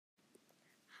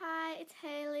it's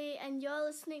Hayley, and you're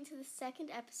listening to the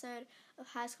second episode of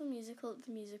High School Musical,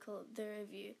 The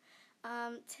Review.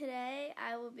 Today,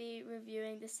 I will be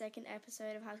reviewing the second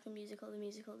episode of High School Musical,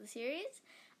 The series.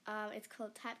 It's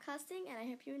called Typecasting, and I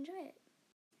hope you enjoy it.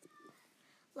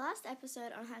 Last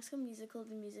episode on High School Musical,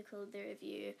 The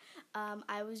Review,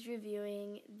 I was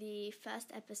reviewing the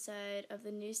first episode of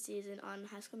the new season on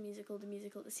High School Musical,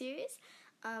 The series.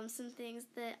 Some things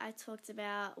that I talked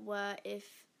about were if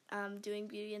doing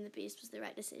Beauty and the Beast was the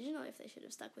right decision, or if they should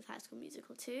have stuck with High School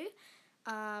Musical 2.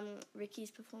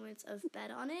 Ricky's performance of Bet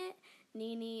on It,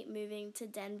 Nene moving to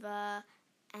Denver,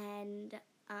 and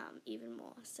even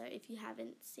more. So if you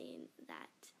haven't seen that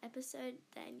episode,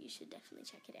 then you should definitely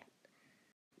check it out.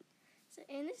 So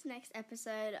in this next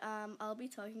episode, I'll be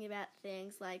talking about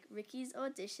things like Ricky's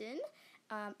audition,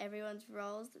 everyone's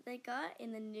roles that they got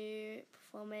in the new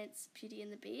performance Beauty and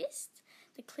the Beast,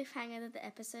 the cliffhanger that the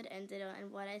episode ended on,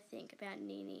 and what I think about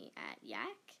Nene at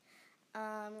Yak,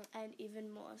 and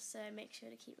even more. So make sure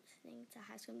to keep listening to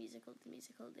High School Musical,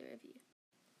 The Review.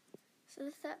 So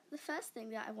the first thing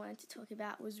that I wanted to talk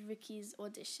about was Ricky's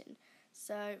audition.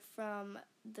 So from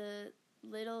the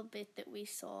little bit that we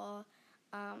saw,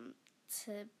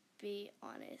 to be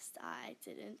honest, I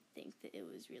didn't think that it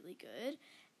was really good.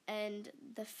 And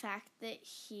the fact that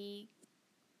he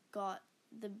got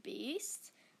the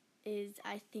Beast is,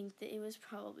 I think that it was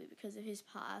probably because of his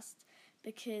past,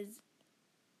 because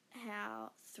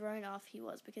how thrown off he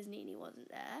was because Nene wasn't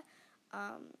there.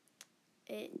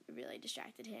 It really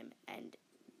distracted him, and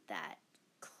that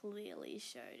clearly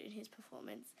showed in his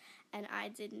performance, and I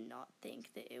did not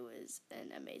think that it was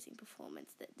an amazing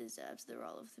performance that deserves the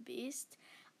role of the Beast.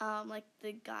 Like,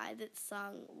 the guy that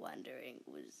sung Wondering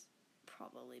was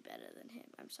probably better than him.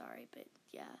 I'm sorry, but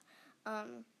yeah.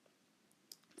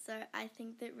 So I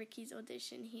think that Ricky's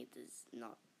audition, he does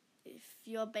not, if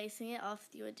you're basing it off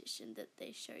the audition that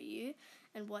they show you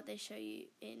and what they show you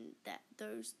in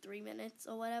those 3 minutes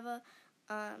or whatever,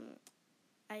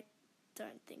 I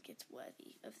don't think it's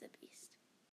worthy of the Beast.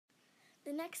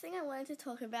 The next thing I wanted to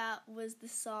talk about was the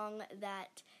song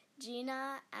that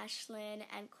Gina, Ashlyn,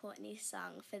 and Courtney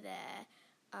sung for their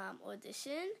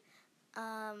audition.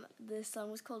 The song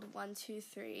was called 1, 2,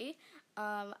 3.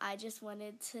 I just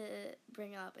wanted to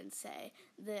bring up and say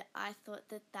that I thought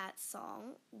that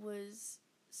song was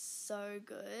so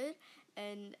good,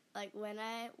 and like when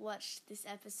I watched this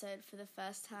episode for the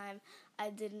first time, I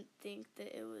didn't think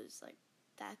that it was like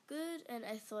that good, and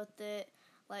I thought that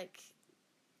like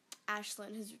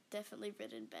Ashlyn has definitely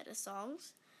written better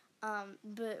songs,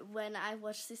 but when I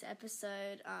watched this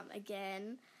episode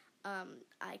again,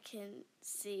 I can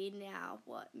see now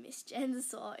what Miss Jen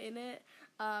saw in it,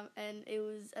 and it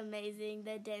was amazing.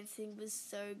 Their dancing was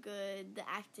so good, the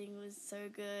acting was so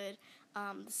good,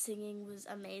 the singing was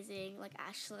amazing. Like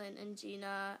Ashlyn and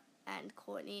Gina and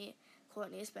Courtney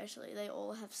especially, they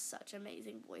all have such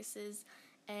amazing voices,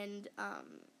 and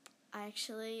I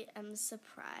actually am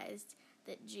surprised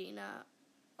that Gina,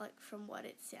 like from what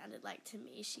it sounded like to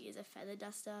me, she is a feather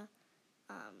duster,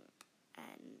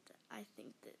 and I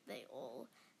think that they all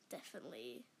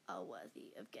definitely are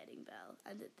worthy of getting Belle,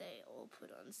 and that they all put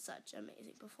on such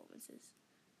amazing performances.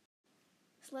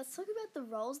 So let's talk about the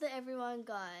roles that everyone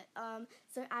got.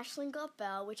 So Ashlyn got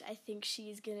Belle, which I think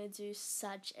she's gonna do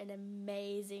such an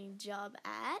amazing job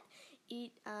at.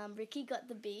 Ricky got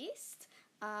the Beast,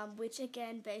 which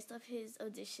again, based off his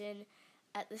audition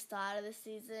at the start of the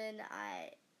season,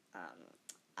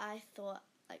 I thought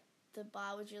like the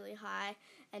bar was really high,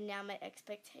 and now my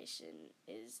expectation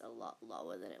is a lot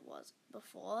lower than it was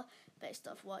before, based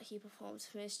off what he performs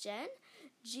for Miss Jen.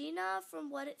 Gina, from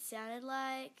what it sounded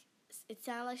like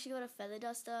she got a feather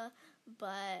duster,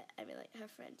 but I mean, like, her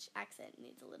French accent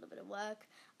needs a little bit of work,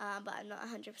 but I'm not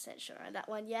 100% sure on that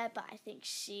one yet, but I think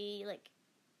she, like,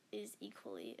 is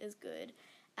equally as good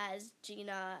as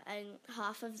Gina, and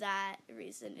half of that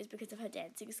reason is because of her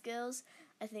dancing skills.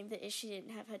 I think that if she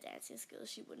didn't have her dancing skills,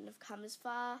 she wouldn't have come as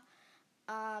far.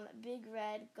 Big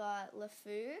Red got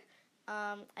LeFou.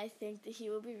 I think that he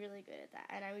will be really good at that,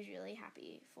 and I was really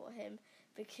happy for him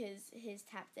because his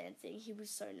tap dancing, he was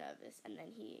so nervous, and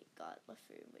then he got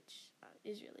LeFou, which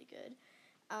is really good.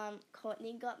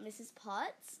 Courtney got Mrs.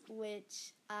 Potts,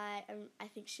 which I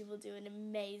think she will do an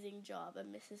amazing job of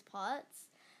Mrs. Potts.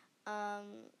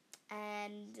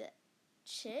 And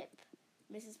Chip,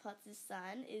 Mrs. Potts'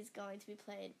 son, is going to be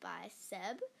played by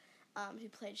Seb, who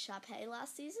played Sharpay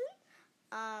last season.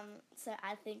 So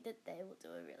I think that they will do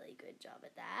a really good job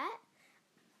at that.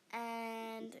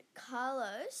 And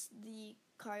Carlos, the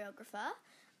choreographer,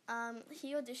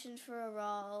 he auditioned for a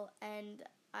role, and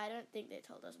I don't think they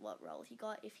told us what role he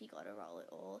got, if he got a role at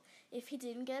all. If he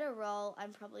didn't get a role,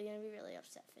 I'm probably going to be really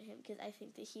upset for him, because I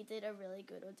think that he did a really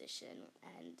good audition,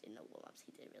 and in the warm-ups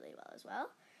he did really well as well.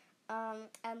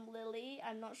 And Lily,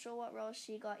 I'm not sure what role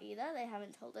she got either. They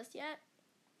haven't told us yet.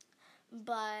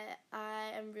 But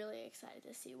I am really excited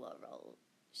to see what role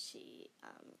she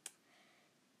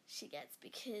gets,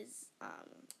 because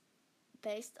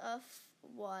based off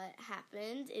what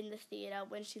happened in the theatre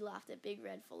when she laughed at Big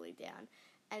Red falling down,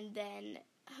 and then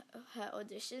her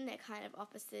audition, they're kind of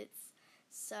opposites.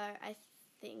 So I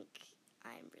think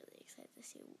I'm really excited to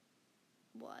see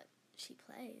what she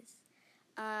plays.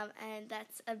 And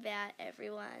that's about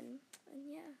everyone. And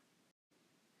yeah.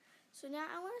 So now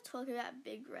I want to talk about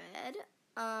Big Red.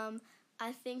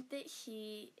 I think that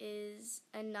he is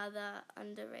another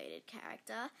underrated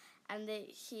character, and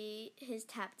that his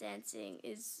tap dancing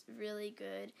is really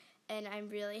good, and I'm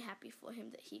really happy for him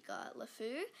that he got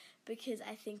LeFou, because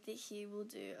I think that he will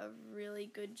do a really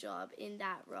good job in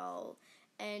that role,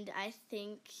 and I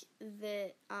think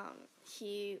that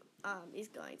he is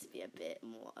going to be a bit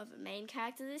more of a main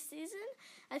character this season.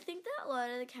 I think that a lot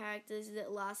of the characters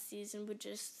that last season were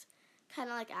just kind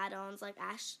of like add-ons, like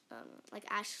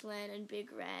Ashlyn and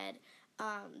Big Red,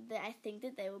 that I think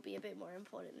that they will be a bit more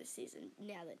important this season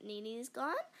now that Nini is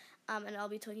gone, and I'll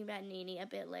be talking about Nini a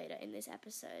bit later in this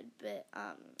episode, but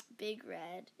Big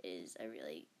Red is a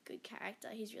really good character.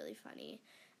 He's really funny,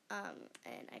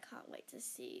 and I can't wait to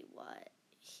see what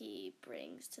he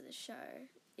brings to the show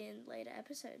in later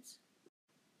episodes.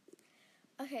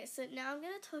 Okay, so now I'm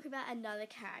going to talk about another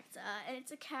character, and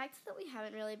it's a character that we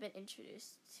haven't really been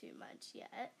introduced to much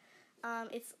yet.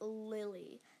 It's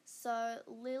Lily. So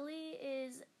Lily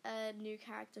is a new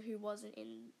character who wasn't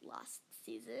in last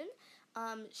season.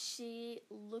 She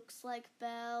looks like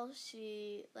Belle.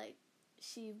 She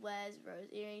wears rose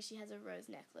earrings. She has a rose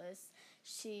necklace.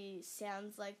 She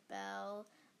sounds like Belle.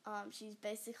 She's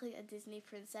basically a Disney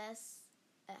princess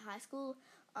at high school,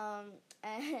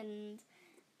 and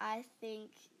I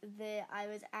think that I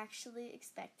was actually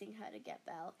expecting her to get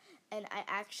Belle, and I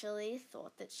actually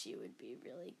thought that she would be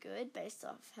really good based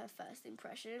off her first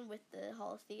impression with the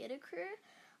whole theatre crew.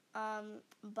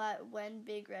 But when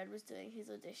Big Red was doing his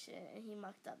audition and he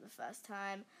mucked up the first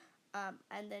time,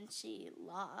 and then she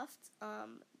laughed,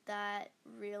 that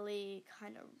really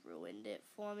kind of ruined it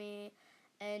for me,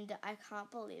 and I can't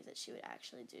believe that she would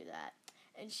actually do that.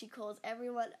 And she calls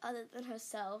everyone other than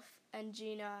herself and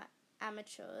Gina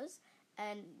amateurs,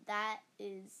 and that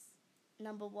is,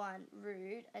 number one,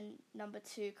 rude, and number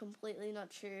two, completely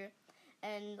not true.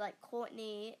 And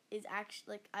Courtney is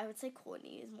actually, I would say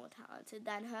Courtney is more talented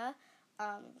than her,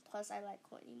 plus I like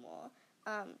Courtney more.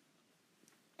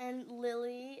 And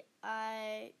Lily,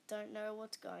 I don't know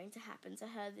what's going to happen to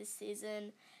her this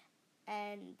season,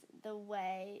 and the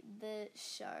way the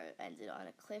show ended on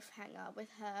a cliffhanger with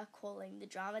her calling the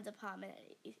drama department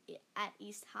at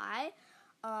East High,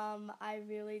 I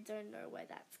really don't know where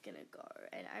that's going to go,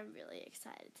 and I'm really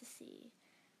excited to see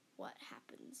what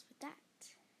happens with that.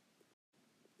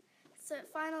 So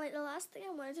finally, the last thing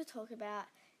I wanted to talk about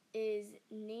is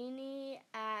Nini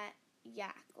at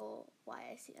Yak, or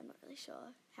YIC, I'm not really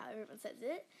sure how everyone says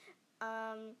it.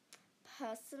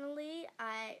 Personally,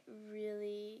 I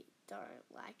really don't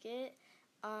like it.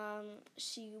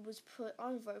 She was put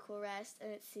on vocal rest,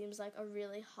 and it seems like a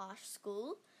really harsh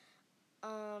school.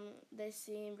 They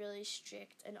seem really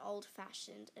strict and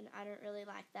old-fashioned, and I don't really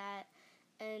like that.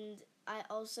 And I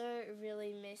also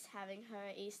really miss having her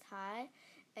at East High,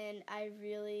 and I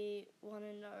really want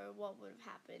to know what would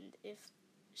have happened if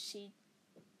she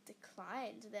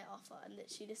declined their offer and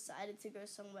that she decided to go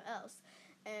somewhere else.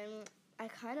 And I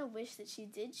kind of wish that she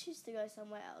did choose to go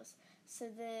somewhere else, so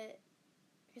that,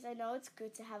 because I know it's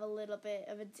good to have a little bit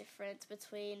of a difference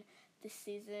between this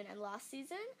season and last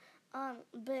season,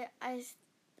 but I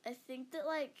think that,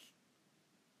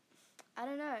 I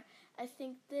don't know, I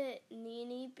think that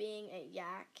Nini being at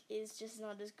Yak is just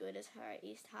not as good as her at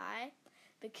East High,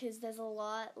 because there's a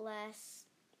lot less,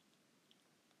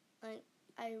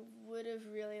 I would have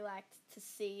really liked to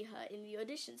see her in the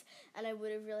auditions, and I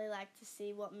would have really liked to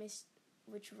see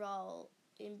which role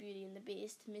in Beauty and the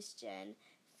Beast Miss Jen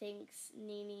thinks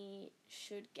Nini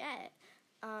should get.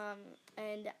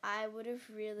 And I would have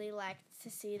really liked to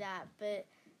see that, but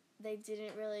they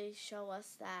didn't really show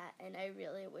us that, and I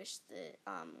really wish that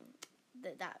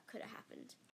that could have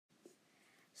happened.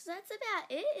 So that's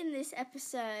about it in this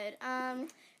episode.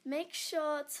 Make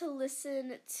sure to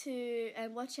listen to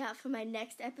and watch out for my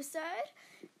next episode,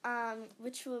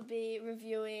 which will be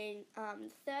reviewing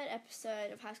the third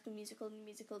episode of High School Musical, the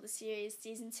musical, the series,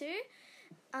 Season 2.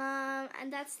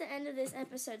 And that's the end of this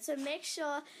episode. So make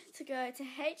sure to go to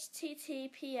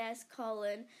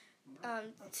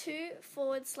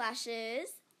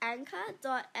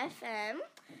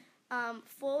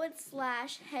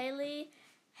https://anchor.fm/Haley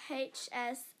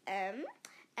HSM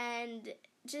and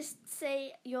just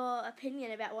say your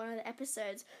opinion about one of the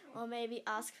episodes, or maybe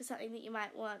ask for something that you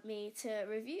might want me to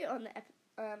review on the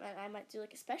and I might do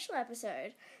like a special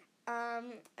episode.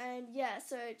 And yeah,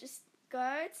 so just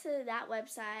go to that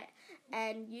website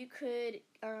and you could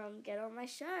get on my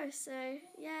show. So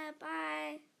yeah,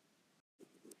 bye.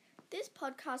 This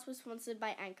podcast was sponsored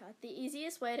by Anchor, the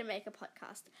easiest way to make a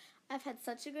podcast. I've had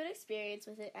such a good experience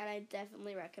with it and I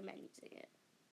definitely recommend using it.